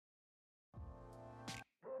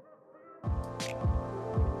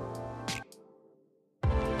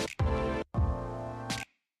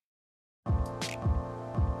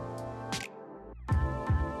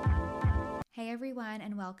everyone,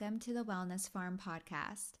 and welcome to the Wellness Farm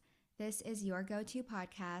podcast. This is your go-to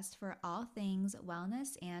podcast for all things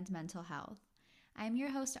wellness and mental health. I'm your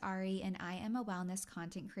host, Ari, and I am a wellness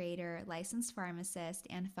content creator, licensed pharmacist,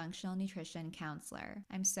 and functional nutrition counselor.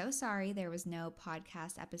 I'm so sorry there was no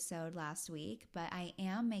podcast episode last week, but I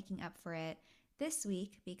am making up for it this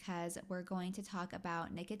week because we're going to talk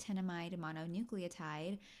about nicotinamide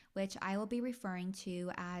mononucleotide, which I will be referring to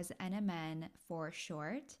as NMN for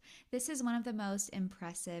short. This is one of the most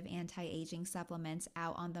impressive anti-aging supplements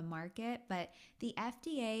out on the market, but the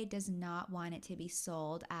FDA does not want it to be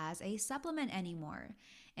sold as a supplement anymore.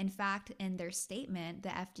 In fact, in their statement, the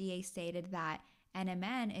FDA stated that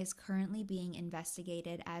NMN is currently being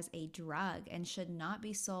investigated as a drug and should not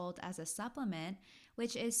be sold as a supplement,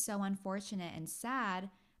 which is so unfortunate and sad,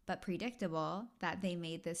 but predictable that they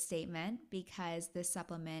made this statement because this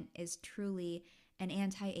supplement is truly an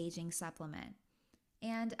anti-aging supplement.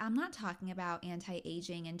 And I'm not talking about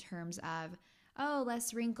anti-aging in terms of, oh,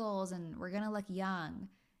 less wrinkles and we're going to look young.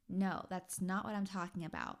 No, that's not what I'm talking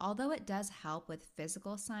about. Although it does help with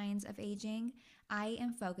physical signs of aging, I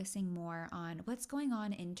am focusing more on what's going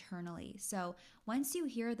on internally. So once you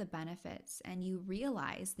hear the benefits and you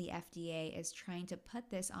realize the FDA is trying to put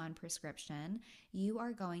this on prescription, you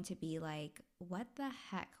are going to be like, what the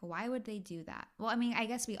heck? Why would they do that? Well, I mean, I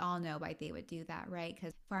guess we all know why they would do that, right?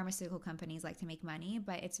 Because pharmaceutical companies like to make money,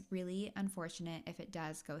 but it's really unfortunate if it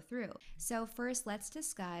does go through. So first, let's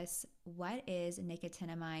discuss what is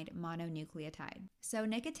nicotinamide mononucleotide. So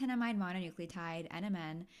nicotinamide mononucleotide,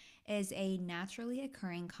 NMN, is a naturally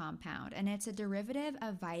occurring compound, and it's a derivative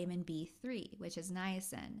of vitamin B3, which is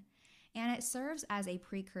niacin. And it serves as a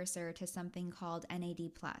precursor to something called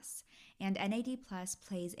NAD+. And NAD+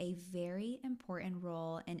 plays a very important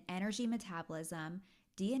role in energy metabolism,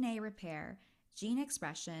 DNA repair, gene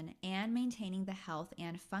expression, and maintaining the health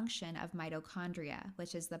and function of mitochondria,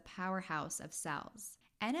 which is the powerhouse of cells.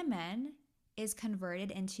 NMN is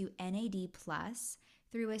converted into NAD+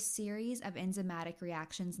 through a series of enzymatic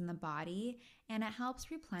reactions in the body, and it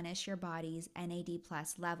helps replenish your body's NAD+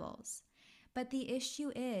 levels. But the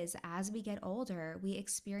issue is, as we get older, we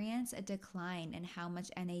experience a decline in how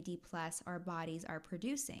much NAD+ our bodies are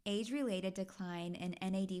producing. Age-related decline in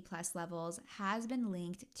NAD+ levels has been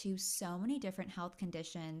linked to so many different health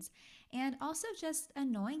conditions and also just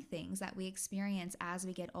annoying things that we experience as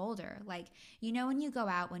we get older. Like, you know, when you go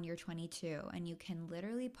out when you're 22 and you can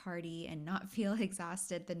literally party and not feel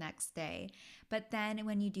exhausted the next day. But then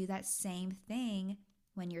when you do that same thing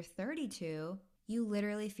when you're 32, you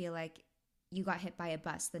literally feel like you got hit by a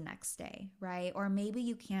bus the next day, right? Or maybe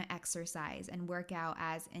you can't exercise and work out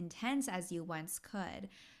as intense as you once could.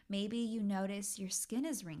 Maybe you notice your skin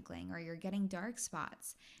is wrinkling or you're getting dark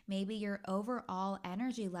spots. Maybe your overall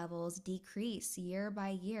energy levels decrease year by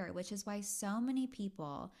year, which is why so many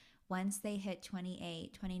people, once they hit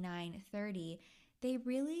 28, 29, 30, they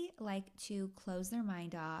really like to close their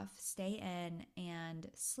mind off, stay in, and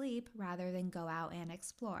sleep rather than go out and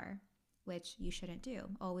explore, which you shouldn't do.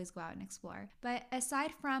 Always go out and explore. But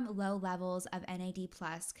aside from low levels of NAD+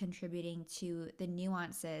 contributing to the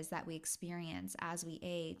nuances that we experience as we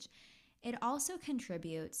age, it also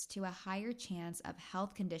contributes to a higher chance of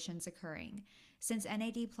health conditions occurring. Since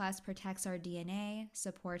NAD+ protects our DNA,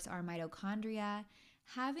 supports our mitochondria,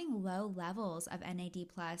 having low levels of NAD+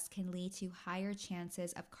 can lead to higher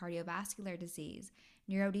chances of cardiovascular disease,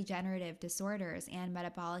 neurodegenerative disorders, and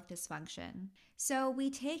metabolic dysfunction. So we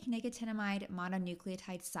take nicotinamide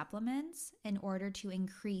mononucleotide supplements in order to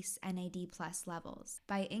increase NAD+ levels.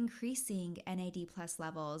 By increasing NAD+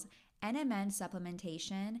 levels, NMN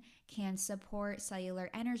supplementation can support cellular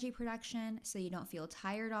energy production so you don't feel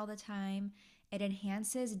tired all the time. It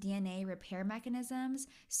enhances DNA repair mechanisms,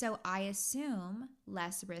 so I assume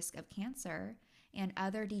less risk of cancer and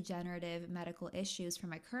other degenerative medical issues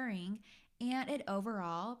from occurring, and it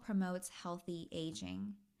overall promotes healthy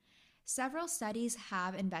aging. Several studies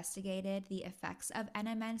have investigated the effects of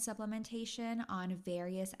NMN supplementation on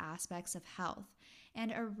various aspects of health,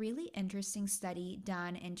 and a really interesting study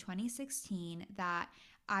done in 2016 that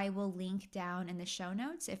I will link down in the show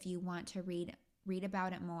notes if you want to read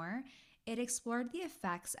about it more. It explored the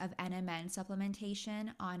effects of NMN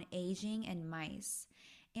supplementation on aging in mice,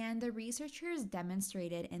 and the researchers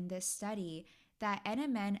demonstrated in this study that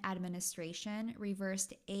NMN administration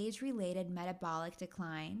reversed age-related metabolic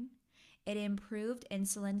decline. It improved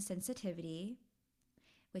insulin sensitivity,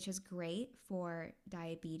 which is great for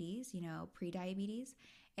diabetes, pre-diabetes.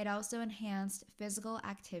 It also enhanced physical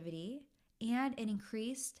activity, and it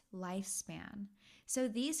increased lifespan. So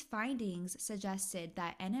these findings suggested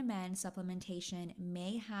that NMN supplementation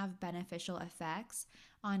may have beneficial effects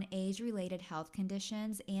on age-related health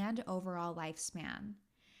conditions and overall lifespan.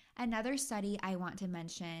 Another study I want to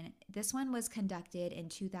mention, this one was conducted in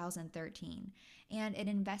 2013, and it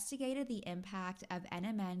investigated the impact of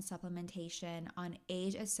NMN supplementation on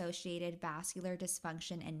age-associated vascular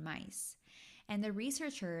dysfunction in mice. And the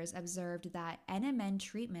researchers observed that NMN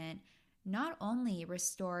treatment not only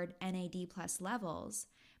restored NAD+ levels,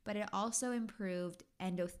 but it also improved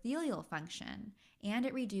endothelial function and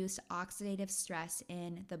it reduced oxidative stress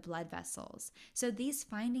in the blood vessels. So these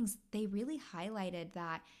findings, they really highlighted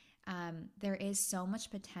that there is so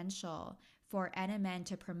much potential for NMN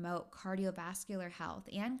to promote cardiovascular health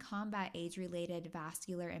and combat age-related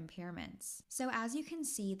vascular impairments. So as you can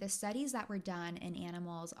see, the studies that were done in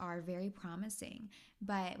animals are very promising,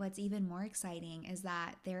 but what's even more exciting is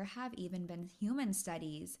that there have even been human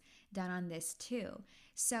studies done on this too.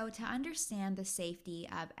 So to understand the safety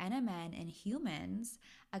of NMN in humans,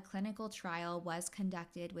 a clinical trial was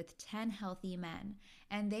conducted with 10 healthy men,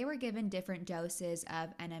 and they were given different doses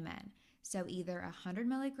of NMN. So either 100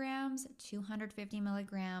 milligrams, 250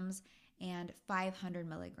 milligrams, and 500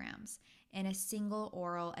 milligrams in a single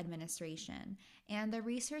oral administration. And the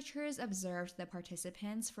researchers observed the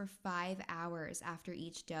participants for 5 hours after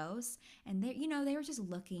each dose. And they were just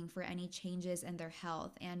looking for any changes in their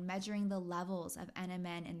health and measuring the levels of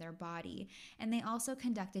NMN in their body. And they also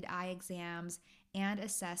conducted eye exams and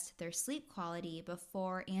assessed their sleep quality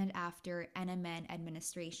before and after NMN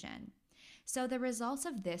administration. So the results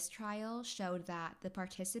of this trial showed that the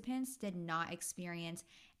participants did not experience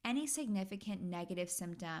any significant negative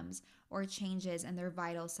symptoms or changes in their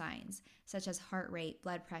vital signs, such as heart rate,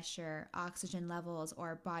 blood pressure, oxygen levels,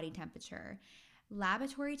 or body temperature.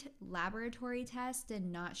 Laboratory tests did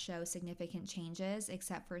not show significant changes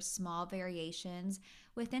except for small variations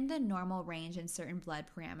within the normal range in certain blood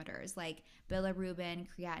parameters like bilirubin,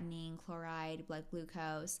 creatinine, chloride, blood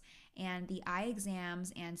glucose, and the eye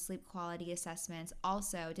exams and sleep quality assessments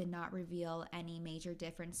also did not reveal any major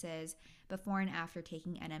differences before and after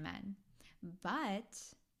taking NMN. But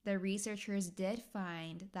the researchers did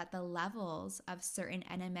find that the levels of certain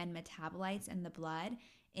NMN metabolites in the blood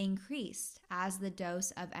increased as the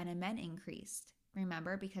dose of NMN increased.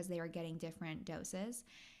 Remember, because they were getting different doses.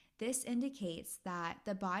 This indicates that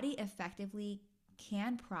the body effectively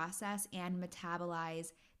can process and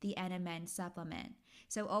metabolize the NMN supplement.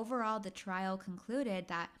 So overall, the trial concluded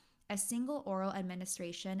that a single oral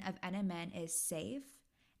administration of NMN is safe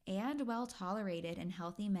and well tolerated in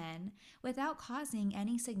healthy men without causing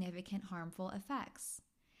any significant harmful effects.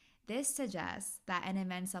 This suggests that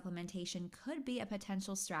NMN supplementation could be a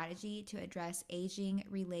potential strategy to address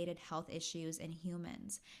aging-related health issues in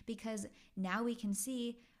humans, because now we can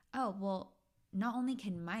see, not only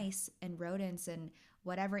can mice and rodents and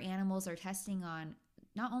whatever animals are testing on,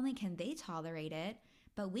 not only can they tolerate it,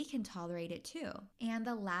 but we can tolerate it too. And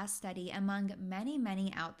the last study among many,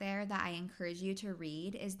 many out there that I encourage you to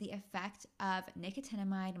read is the effect of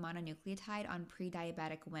nicotinamide mononucleotide on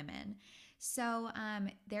pre-diabetic women. So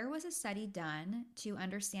there was a study done to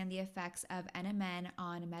understand the effects of NMN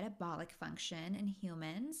on metabolic function in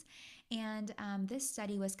humans. And this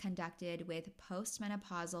study was conducted with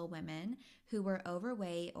postmenopausal women who were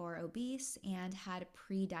overweight or obese and had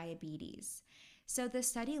pre-diabetes. So the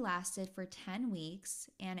study lasted for 10 weeks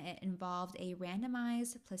and it involved a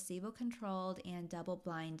randomized, placebo-controlled, and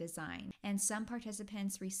double-blind design. And some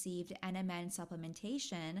participants received NMN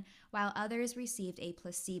supplementation while others received a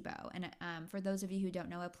placebo. And for those of you who don't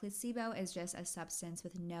know, a placebo is just a substance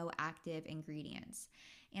with no active ingredients.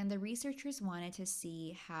 And the researchers wanted to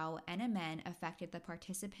see how NMN affected the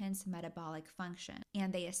participants' metabolic function.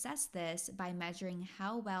 And they assessed this by measuring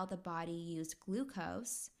how well the body used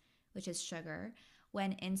glucose, which is sugar,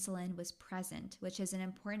 when insulin was present, which is an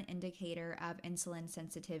important indicator of insulin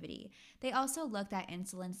sensitivity. They also looked at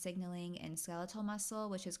insulin signaling in skeletal muscle,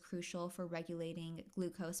 which is crucial for regulating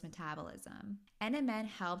glucose metabolism. NMN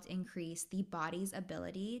helped increase the body's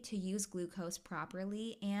ability to use glucose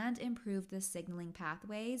properly and improve the signaling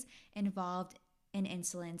pathways involved in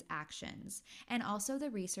insulin's actions. And also the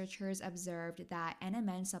researchers observed that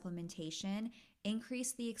NMN supplementation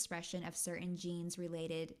increased the expression of certain genes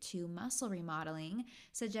related to muscle remodeling,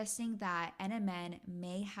 suggesting that NMN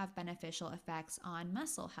may have beneficial effects on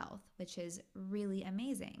muscle health, which is really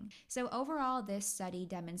amazing. So overall, this study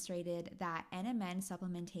demonstrated that NMN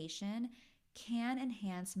supplementation can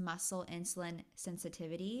enhance muscle insulin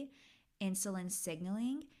sensitivity, insulin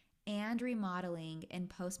signaling, and remodeling in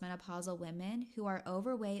postmenopausal women who are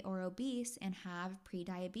overweight or obese and have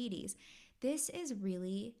prediabetes. This is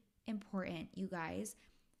really important, you guys.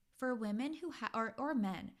 For women who or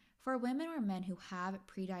men, for women or men who have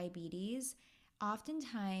prediabetes,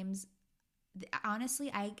 oftentimes,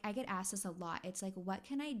 honestly, I get asked this a lot. It's like, what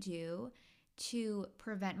can I do to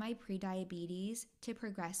prevent my prediabetes to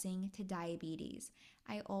progressing to diabetes?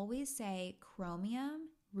 I always say chromium,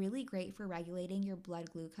 really great for regulating your blood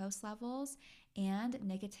glucose levels, and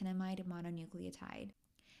nicotinamide mononucleotide.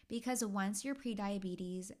 Because once your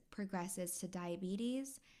prediabetes progresses to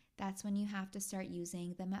diabetes, that's when you have to start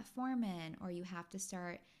using the metformin or you have to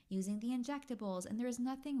start using the injectables. And there's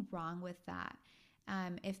nothing wrong with that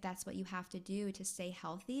if that's what you have to do to stay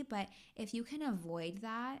healthy. But if you can avoid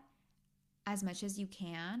that as much as you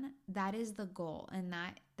can, that is the goal. And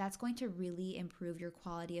that's going to really improve your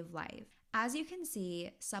quality of life. As you can see,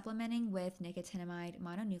 supplementing with nicotinamide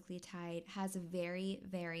mononucleotide has very,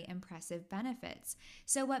 very impressive benefits.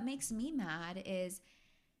 So what makes me mad is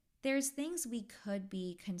there's things we could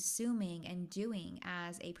be consuming and doing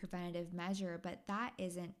as a preventative measure, but that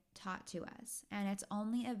isn't taught to us. And it's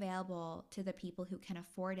only available to the people who can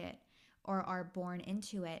afford it or are born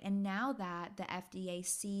into it. And now that the FDA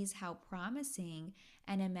sees how promising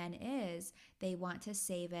NMN is, they want to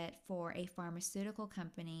save it for a pharmaceutical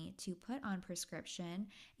company to put on prescription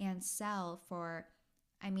and sell for,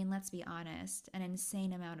 I mean, let's be honest, an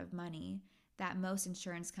insane amount of money that most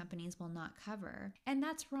insurance companies will not cover. And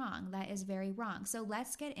that's wrong. That is very wrong. So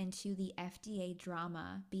let's get into the FDA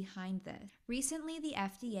drama behind this. Recently, the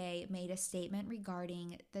FDA made a statement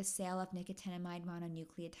regarding the sale of nicotinamide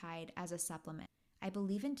mononucleotide as a supplement, I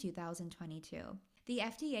believe in 2022. The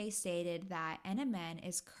FDA stated that NMN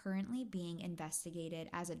is currently being investigated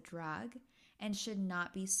as a drug and should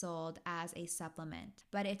not be sold as a supplement.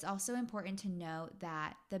 But it's also important to note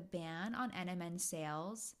that the ban on NMN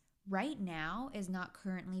sales right now is not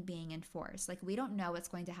currently being enforced. Like, we don't know what's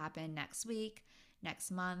going to happen next week,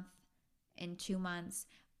 next month, in 2 months.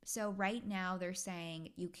 So right now they're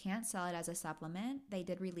saying you can't sell it as a supplement. They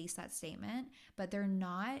did release that statement, but they're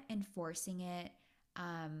not enforcing it.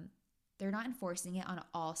 They're not enforcing it on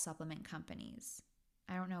all supplement companies.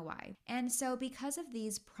 I don't know why. And so because of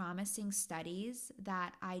these promising studies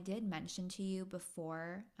that I did mention to you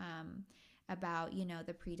before, about,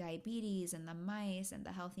 the prediabetes and the mice and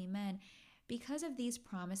the healthy men, because of these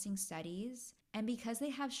promising studies, and because they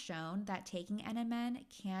have shown that taking NMN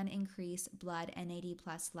can increase blood NAD+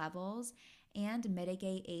 levels and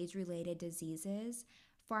mitigate age-related diseases,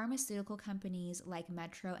 pharmaceutical companies like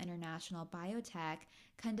Metro International Biotech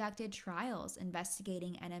conducted trials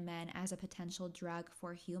investigating NMN as a potential drug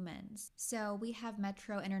for humans. So we have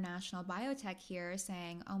Metro International Biotech here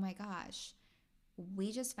saying, oh my gosh,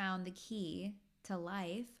 we just found the key to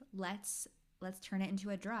life. Let's turn it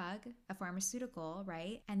into a drug, a pharmaceutical,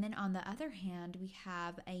 right? And then on the other hand, we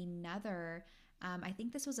have another, I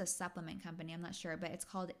think this was a supplement company, I'm not sure, but it's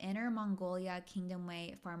called Inner Mongolia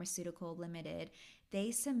Kingdomway Pharmaceutical Limited.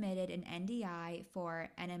 They submitted an NDI for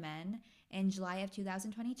NMN in July of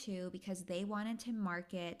 2022 because they wanted to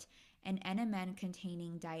market an NMN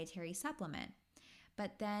containing dietary supplement.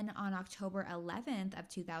 But then on October 11th of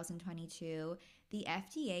 2022, the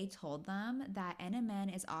FDA told them that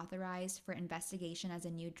NMN is authorized for investigation as a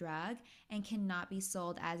new drug and cannot be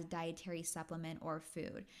sold as a dietary supplement or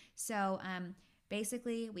food. So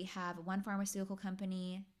basically, we have one pharmaceutical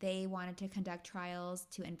company. They wanted to conduct trials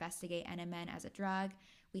to investigate NMN as a drug.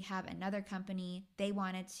 We have another company. They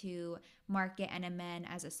wanted to market NMN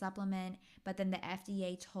as a supplement, but then the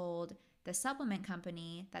FDA told the supplement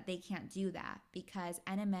company that they can't do that because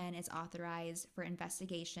NMN is authorized for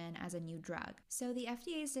investigation as a new drug. So the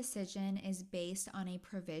FDA's decision is based on a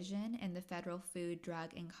provision in the Federal Food,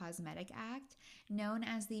 Drug, and Cosmetic Act known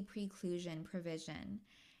as the preclusion provision.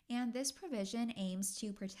 And this provision aims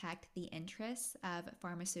to protect the interests of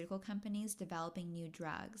pharmaceutical companies developing new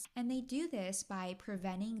drugs. And they do this by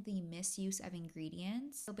preventing the misuse of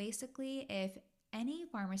ingredients. So basically, if any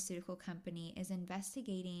pharmaceutical company is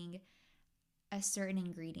investigating a certain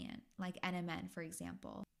ingredient, like NMN, for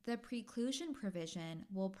example, the preclusion provision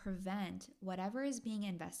will prevent whatever is being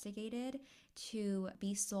investigated to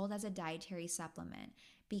be sold as a dietary supplement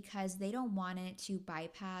because they don't want it to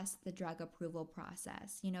bypass the drug approval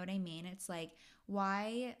process. You know what I mean? It's like,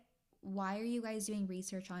 why are you guys doing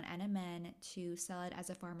research on NMN to sell it as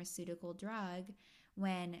a pharmaceutical drug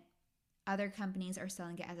when other companies are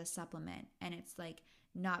selling it as a supplement and it's like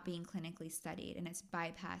not being clinically studied and it's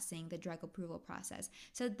bypassing the drug approval process?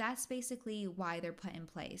 So that's basically why they're put in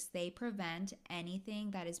place. They prevent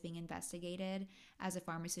anything that is being investigated as a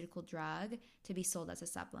pharmaceutical drug to be sold as a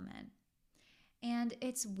supplement. And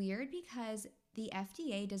it's weird because the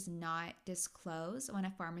FDA does not disclose when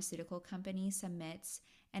a pharmaceutical company submits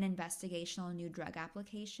an investigational new drug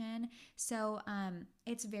application. So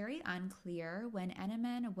it's very unclear when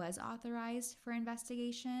NMN was authorized for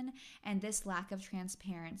investigation, and this lack of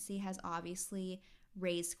transparency has obviously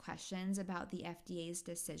raised questions about the FDA's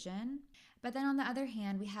decision. But then on the other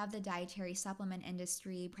hand, we have the dietary supplement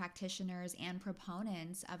industry practitioners and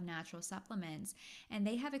proponents of natural supplements, and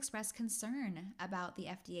they have expressed concern about the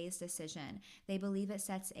FDA's decision. They believe it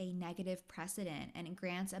sets a negative precedent and it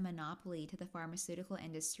grants a monopoly to the pharmaceutical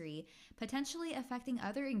industry, potentially affecting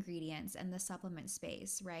other ingredients in the supplement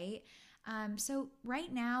space, right? So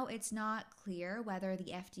right now, it's not clear whether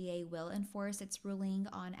the FDA will enforce its ruling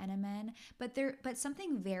on NMN, but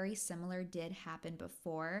something very similar did happen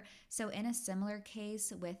before. So in a similar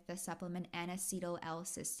case with the supplement N-acetyl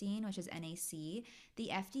L-cysteine, which is NAC, the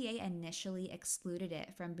FDA initially excluded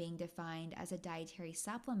it from being defined as a dietary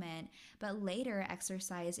supplement, but later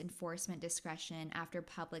exercised enforcement discretion after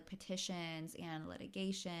public petitions and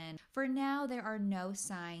litigation. For now, there are no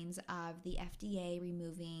signs of the FDA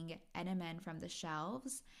removing NMN from the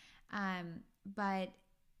shelves, but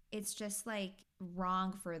it's just like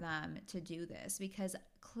wrong for them to do this because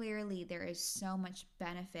clearly there is so much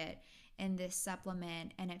benefit in this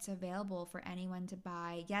supplement and it's available for anyone to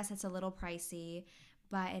buy. Yes, it's a little pricey,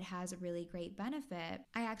 but it has a really great benefit.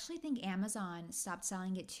 I actually think Amazon stopped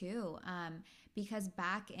selling it too, because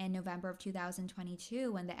back in November of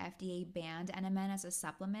 2022, when the FDA banned NMN as a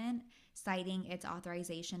supplement, citing its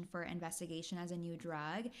authorization for investigation as a new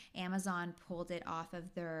drug, Amazon pulled it off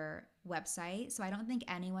of their website. So I don't think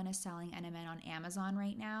anyone is selling NMN on Amazon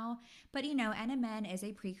right now. But NMN is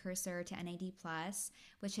a precursor to NAD+,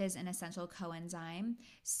 which is an essential coenzyme.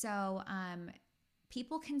 So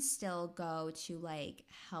people can still go to like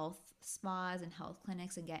health spas and health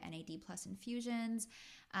clinics and get NAD+ infusions.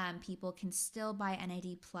 People can still buy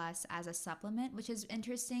NAD+ as a supplement, which is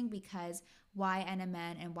interesting because why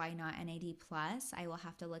NMN and why not NAD+? I will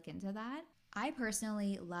have to look into that. I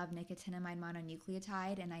personally love nicotinamide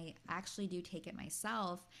mononucleotide, and I actually do take it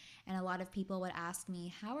myself. And a lot of people would ask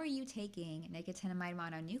me, how are you taking nicotinamide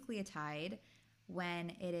mononucleotide when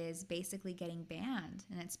it is basically getting banned?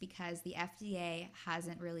 And it's because the FDA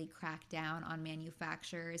hasn't really cracked down on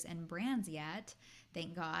manufacturers and brands yet,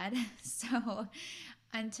 thank God. So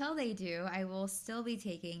until they do, I will still be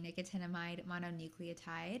taking nicotinamide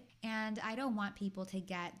mononucleotide. And I don't want people to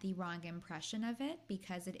get the wrong impression of it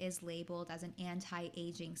because it is labeled as an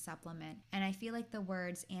anti-aging supplement. And I feel like the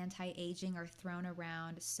words anti-aging are thrown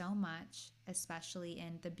around so much, especially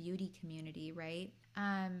in the beauty community, right?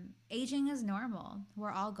 Aging is normal.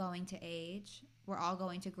 We're all going to age. We're all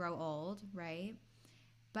going to grow old, right?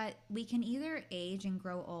 But we can either age and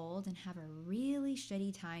grow old and have a really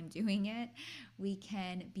shitty time doing it. We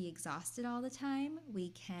can be exhausted all the time.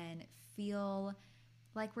 We can feel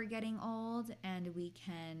like we're getting old, and we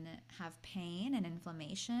can have pain and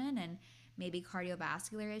inflammation and maybe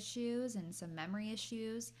cardiovascular issues and some memory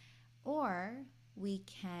issues. Or we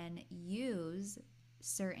can use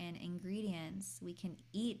certain ingredients. We can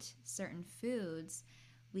eat certain foods.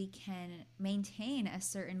 We can maintain a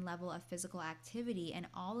certain level of physical activity, and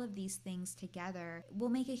all of these things together will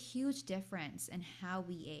make a huge difference in how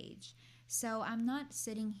we age. So I'm not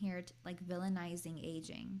sitting here like villainizing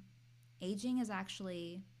aging. Aging is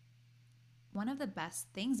actually one of the best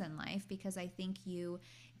things in life because I think you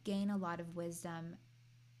gain a lot of wisdom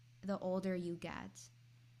the older you get,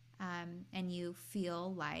 and you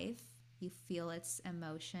feel life. You feel its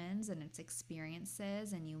emotions and its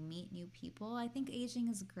experiences, and you meet new people. I think aging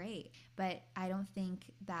is great, but I don't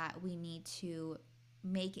think that we need to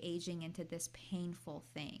make aging into this painful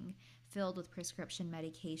thing filled with prescription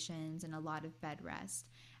medications and a lot of bed rest.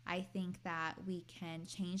 I think that we can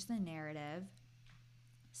change the narrative,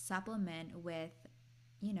 supplement with,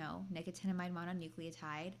 nicotinamide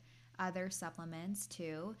mononucleotide, other supplements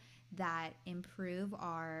too, that improve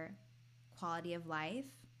our quality of life,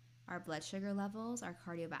 our blood sugar levels, our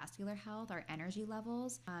cardiovascular health, our energy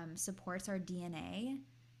levels, supports our DNA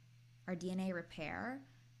repair,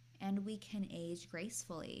 and we can age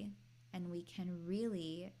gracefully, and we can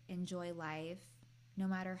really enjoy life no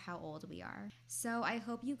matter how old we are. So I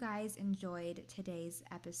hope you guys enjoyed today's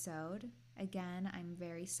episode. Again, I'm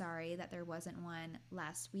very sorry that there wasn't one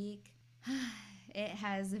last week. It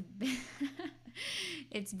has been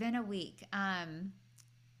it's been a week.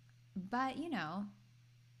 But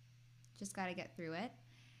just got to get through it.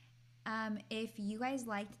 If you guys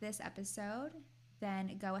liked this episode,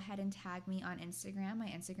 then go ahead and tag me on Instagram. My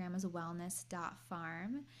Instagram is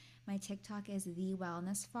wellness.farm. My TikTok is The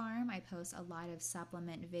Wellness Farm. I post a lot of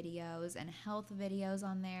supplement videos and health videos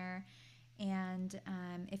on there. And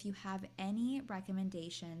if you have any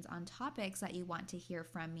recommendations on topics that you want to hear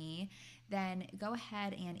from me, then go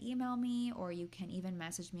ahead and email me, or you can even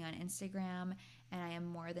message me on Instagram, and I am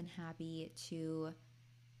more than happy to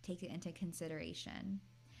take it into consideration.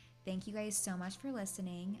 Thank you guys so much for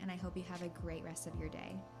listening, and I hope you have a great rest of your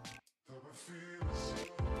day.